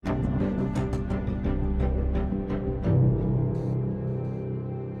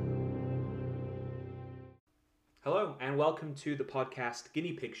and welcome to the podcast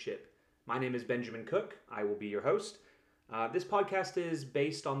Guinea Pig Ship. My name is Benjamin Cook. I will be your host. This podcast is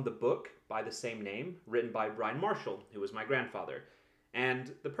based on the book by the same name, written by Brian Marshall, who was my grandfather.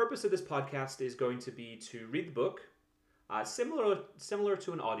 And the purpose of this podcast is going to be to read the book, similar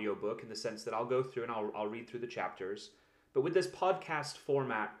to an audiobook in the sense that I'll go through and I'll read through the chapters. But with this podcast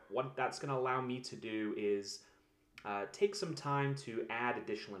format, what that's going to allow me to do is take some time to add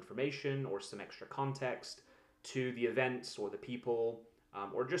additional information or some extra context to the events or the people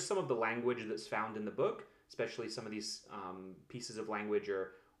or just some of the language that's found in the book, especially some of these pieces of language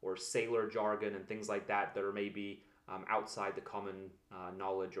or sailor jargon and things like that that are maybe outside the common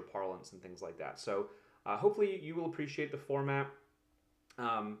knowledge or parlance and things like that. So hopefully you will appreciate the format.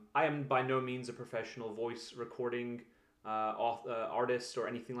 I am by no means a professional voice recording artist or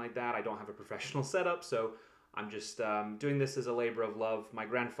anything like that. I don't have a professional setup, so I'm just doing this as a labor of love. My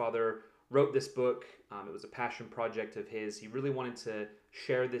grandfather wrote this book. It was a passion project of his. He really wanted to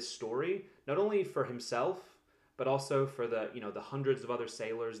share this story, not only for himself, but also for the hundreds of other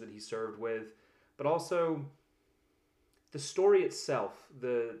sailors that he served with, but also the story itself.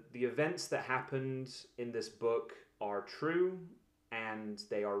 The events that happened in this book are true and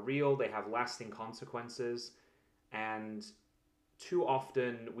they are real. They have lasting consequences. And too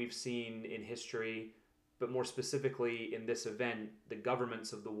often we've seen in history, but more specifically in this event, the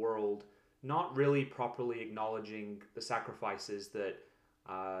governments of the world not really properly acknowledging the sacrifices that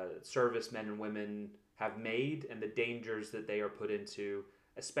servicemen and women have made and the dangers that they are put into,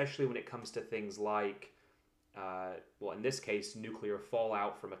 especially when it comes to things like, in this case, nuclear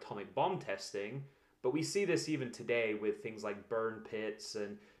fallout from atomic bomb testing. But we see this even today with things like burn pits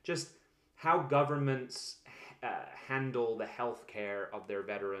and just how governments handle the health care of their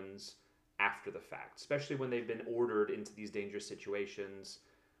veterans after the fact, especially when they've been ordered into these dangerous situations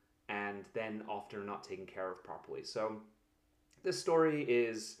and then often not taken care of properly. So this story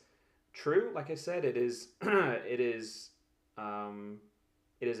is true. Like I said, it is it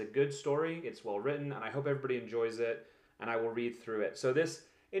is a good story. It's well written, and I hope everybody enjoys it, and I will read through it. So this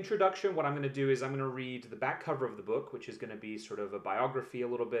introduction, what I'm going to do is I'm going to read the back cover of the book, which is going to be sort of a biography, a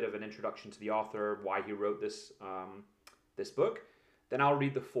little bit of an introduction to the author, why he wrote this book. Then I'll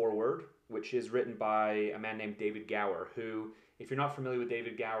read the foreword, which is written by a man named David Gower, who, if you're not familiar with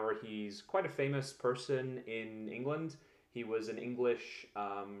David Gower, he's quite a famous person in England. He was an English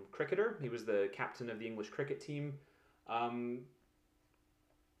cricketer. He was the captain of the English cricket team during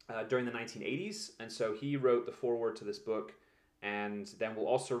the 1980s. And so he wrote the foreword to this book. And then we'll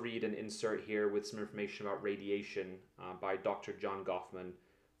also read an insert here with some information about radiation by Dr. John Goffman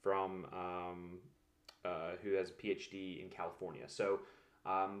from who has a PhD in California. So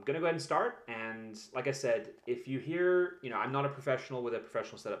I'm going to go ahead and start. And like I said, if you hear, I'm not a professional with a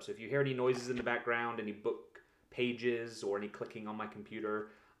professional setup. So if you hear any noises in the background, any book pages or any clicking on my computer,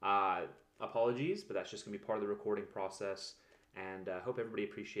 apologies, but that's just going to be part of the recording process. And I hope everybody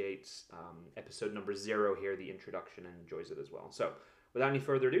appreciates episode number 0 here, the introduction, and enjoys it as well. So without any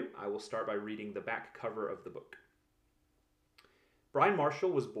further ado, I will start by reading the back cover of the book. Brian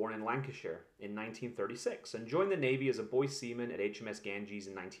Marshall was born in Lancashire in 1936 and joined the Navy as a boy seaman at HMS Ganges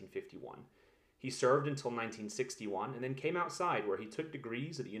in 1951. He served until 1961 and then came outside, where he took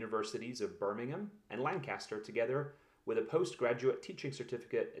degrees at the universities of Birmingham and Lancaster, together with a postgraduate teaching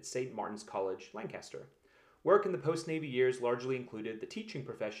certificate at St. Martin's College, Lancaster. Work in the post-Navy years largely included the teaching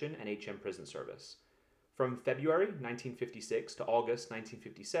profession and HM prison service. From February 1956 to August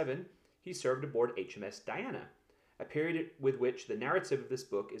 1957, he served aboard HMS Diana, a period with which the narrative of this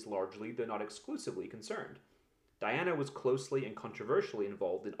book is largely, though not exclusively, concerned. Diana was closely and controversially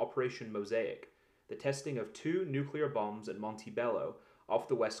involved in Operation Mosaic, the testing of 2 nuclear bombs at Montebello off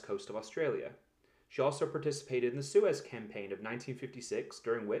the west coast of Australia. She also participated in the Suez Campaign of 1956,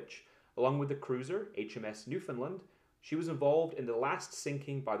 during which, along with the cruiser HMS Newfoundland, she was involved in the last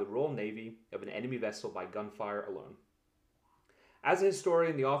sinking by the Royal Navy of an enemy vessel by gunfire alone. As a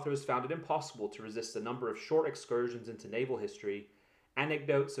historian, the author has found it impossible to resist a number of short excursions into naval history,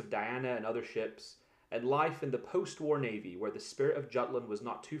 anecdotes of Diana and other ships, and life in the post-war Navy, where the spirit of Jutland was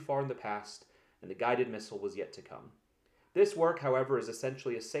not too far in the past and the guided missile was yet to come. This work, however, is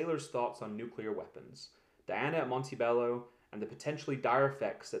essentially a sailor's thoughts on nuclear weapons, Diana at Montebello, and the potentially dire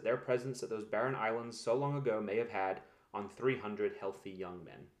effects that their presence at those barren islands so long ago may have had on 300 healthy young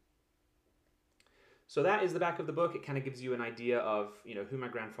men. So that is the back of the book. It kind of gives you an idea of, who my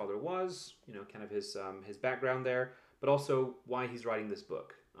grandfather was, kind of his background there, but also why he's writing this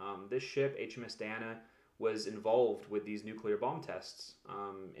book. This ship, HMS Diana, was involved with these nuclear bomb tests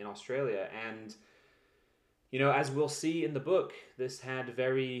in Australia. And As we'll see in the book, this had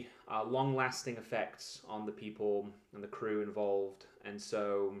very long-lasting effects on the people and the crew involved. And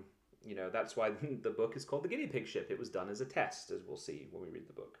so, that's why the book is called The Guinea Pig Ship. It was done as a test, as we'll see when we read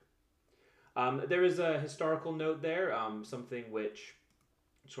the book. There is a historical note there, something which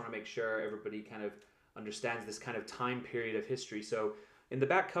I just want to make sure everybody kind of understands this kind of time period of history. So in the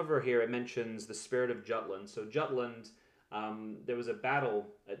back cover here, it mentions the spirit of Jutland. So Jutland, there was a battle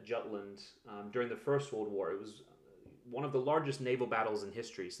at Jutland during the First World War. It was one of the largest naval battles in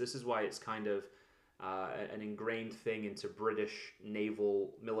history. So this is why it's kind of an ingrained thing into British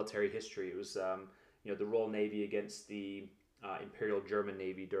naval military history. It was, the Royal Navy against the Imperial German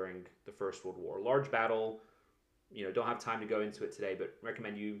Navy during the First World War. Large battle. Don't have time to go into it today, but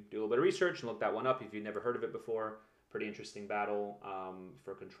recommend you do a little bit of research and look that one up if you've never heard of it before. Pretty interesting battle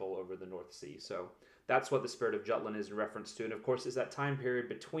for control over the North Sea. So that's what the spirit of Jutland is in reference to. And of course, it's that time period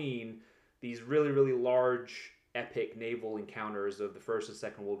between these really, really large, epic naval encounters of the First and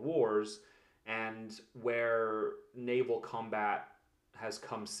Second World Wars, and where naval combat has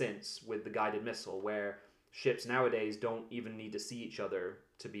come since with the guided missile, where ships nowadays don't even need to see each other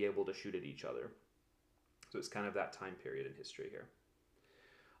to be able to shoot at each other. So it's kind of that time period in history here.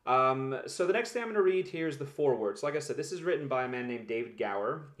 So the next thing I'm going to read here is the foreword. So like I said, this is written by a man named David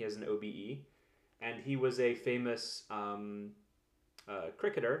Gower. He has an OBE. And he was a famous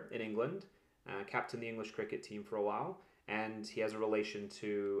cricketer in England, captained the English cricket team for a while. And he has a relation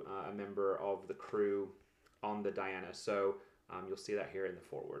to a member of the crew on the Diana. So you'll see that here in the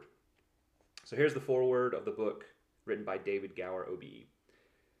foreword. So here's the foreword of the book written by David Gower, OBE.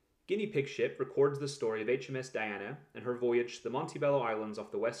 Guinea Pig Ship records the story of HMS Diana and her voyage to the Montebello Islands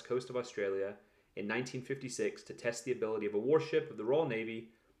off the west coast of Australia in 1956 to test the ability of a warship of the Royal Navy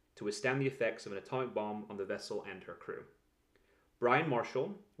to withstand the effects of an atomic bomb on the vessel and her crew. Brian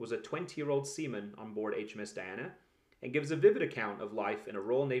Marshall was a 20-year-old seaman on board HMS Diana and gives a vivid account of life in a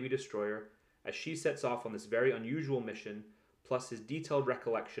Royal Navy destroyer as she sets off on this very unusual mission, plus his detailed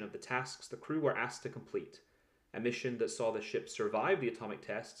recollection of the tasks the crew were asked to complete, a mission that saw the ship survive the atomic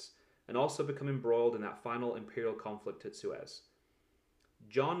tests and also become embroiled in that final imperial conflict at Suez.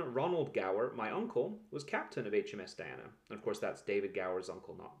 John Ronald Gower, my uncle, was captain of HMS Diana. And of course, that's David Gower's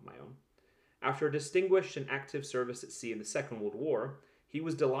uncle, not my own. After a distinguished and active service at sea in the Second World War, he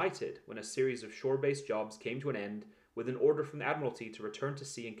was delighted when a series of shore-based jobs came to an end with an order from the Admiralty to return to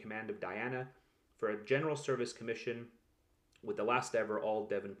sea in command of Diana for a general service commission with the last ever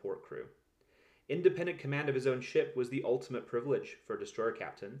all-Devonport crew. Independent command of his own ship was the ultimate privilege for a destroyer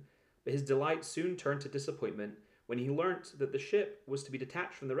captain, but his delight soon turned to disappointment when he learnt that the ship was to be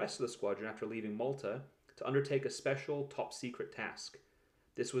detached from the rest of the squadron after leaving Malta to undertake a special top-secret task.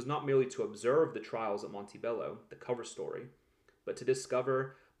 This was not merely to observe the trials at Montebello, the cover story, but to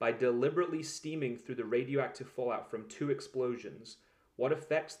discover, by deliberately steaming through the radioactive fallout from 2 explosions, what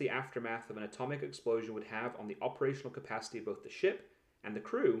effects the aftermath of an atomic explosion would have on the operational capacity of both the ship and the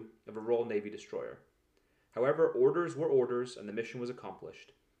crew of a Royal Navy destroyer. However, orders were orders, and the mission was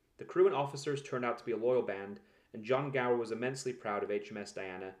accomplished. The crew and officers turned out to be a loyal band, and John Gower was immensely proud of HMS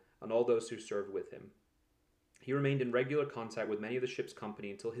Diana and all those who served with him. He remained in regular contact with many of the ship's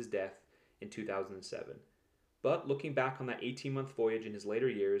company until his death in 2007. But looking back on that 18-month voyage in his later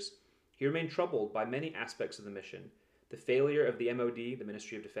years, he remained troubled by many aspects of the mission. The failure of the MOD, the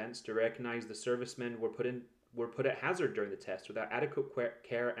Ministry of Defense, to recognize the servicemen were put at hazard during the test without adequate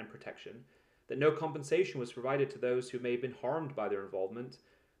care and protection, that no compensation was provided to those who may have been harmed by their involvement,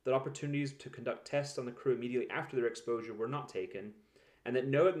 that opportunities to conduct tests on the crew immediately after their exposure were not taken, and that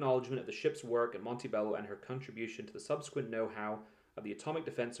no acknowledgement of the ship's work at Montebello and her contribution to the subsequent know-how of the atomic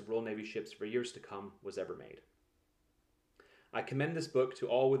defense of Royal Navy ships for years to come was ever made. I commend this book to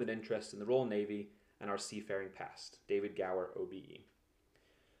all with an interest in the Royal Navy and our seafaring past. David Gower, OBE.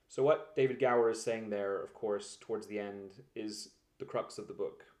 So what David Gower is saying there, of course, towards the end, is the crux of the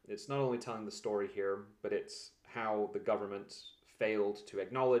book. It's not only telling the story here, but it's how the government failed to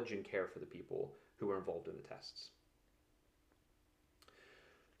acknowledge and care for the people who were involved in the tests.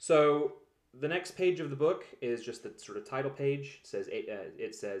 So the next page of the book is just the sort of title page.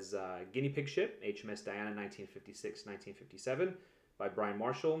 It says Guinea Pig Ship, HMS Diana, 1956-1957, by Brian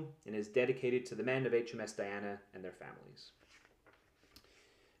Marshall, and is dedicated to the men of HMS Diana and their families.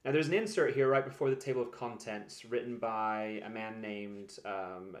 Now there's an insert here right before the table of contents written by a man named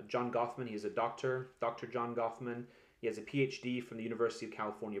John Goffman. He's a doctor, Dr. John Goffman. He has a PhD from the University of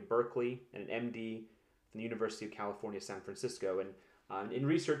California, Berkeley, and an MD from the University of California, San Francisco. And in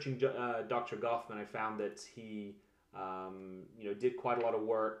researching Dr. Goffman, I found that he did quite a lot of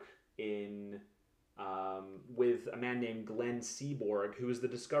work with a man named Glenn Seaborg, who was the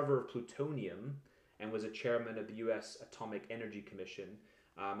discoverer of plutonium and was a chairman of the U.S. Atomic Energy Commission.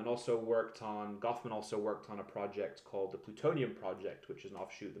 And Goffman also worked on a project called the Plutonium Project, which is an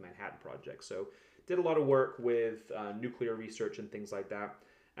offshoot of the Manhattan Project. So did a lot of work with nuclear research and things like that.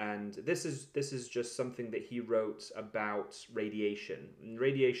 And this is just something that he wrote about radiation. And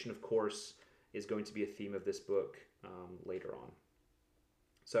radiation, of course, is going to be a theme of this book later on.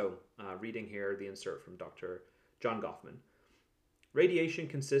 So reading here the insert from Dr. John Goffman. Radiation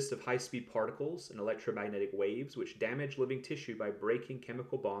consists of high-speed particles and electromagnetic waves which damage living tissue by breaking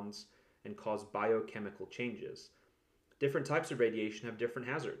chemical bonds and cause biochemical changes. Different types of radiation have different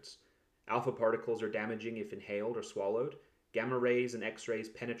hazards. Alpha particles are damaging if inhaled or swallowed. Gamma rays and X-rays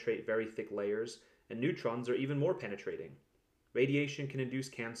penetrate very thick layers, and neutrons are even more penetrating. Radiation can induce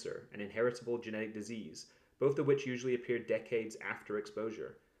cancer and inheritable genetic disease, both of which usually appear decades after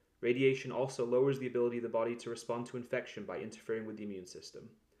exposure. Radiation also lowers the ability of the body to respond to infection by interfering with the immune system.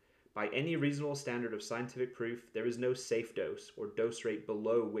 By any reasonable standard of scientific proof, there is no safe dose or dose rate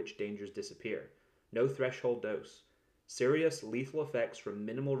below which dangers disappear. No threshold dose. Serious, lethal effects from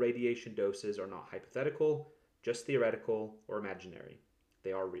minimal radiation doses are not hypothetical, just theoretical or imaginary.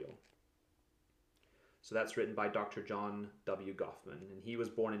 They are real. So that's written by Dr. John W. Goffman, and he was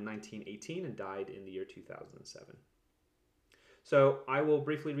born in 1918 and died in the year 2007. So I will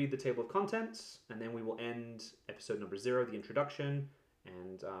briefly read the table of contents, and then we will end episode number 0, the introduction,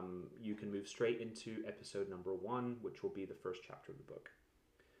 and you can move straight into episode number 1, which will be the first chapter of the book.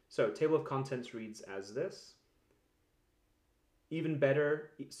 So table of contents reads as this. Even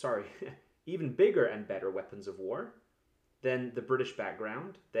bigger and better weapons of war, then the British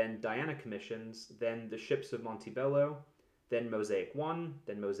background, then Diana commissions, then the ships of Montebello, then Mosaic 1,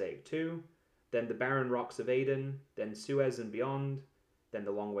 then Mosaic 2, then the barren rocks of Aden, then Suez and beyond, then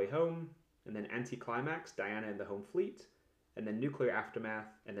the long way home, and then Diana and the Home Fleet, and then nuclear aftermath,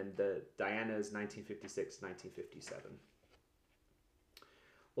 and then the Diana's 1956-1957.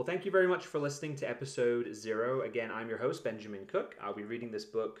 Well, thank you very much for listening to episode 0. Again, I'm your host, Benjamin Cook. I'll be reading this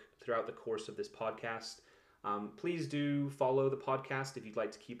book throughout the course of this podcast. Please do follow the podcast if you'd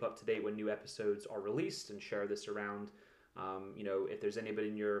like to keep up to date when new episodes are released, and share this around. If there's anybody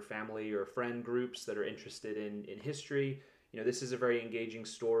in your family or friend groups that are interested in history, this is a very engaging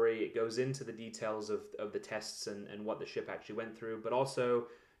story. It goes into the details of the tests and what the ship actually went through, but also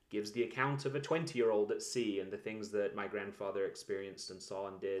gives the account of a 20-year-old at sea and the things that my grandfather experienced and saw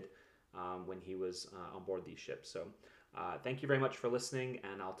and did when he was on board these ships. So thank you very much for listening,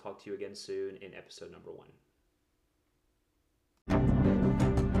 and I'll talk to you again soon in episode number 1.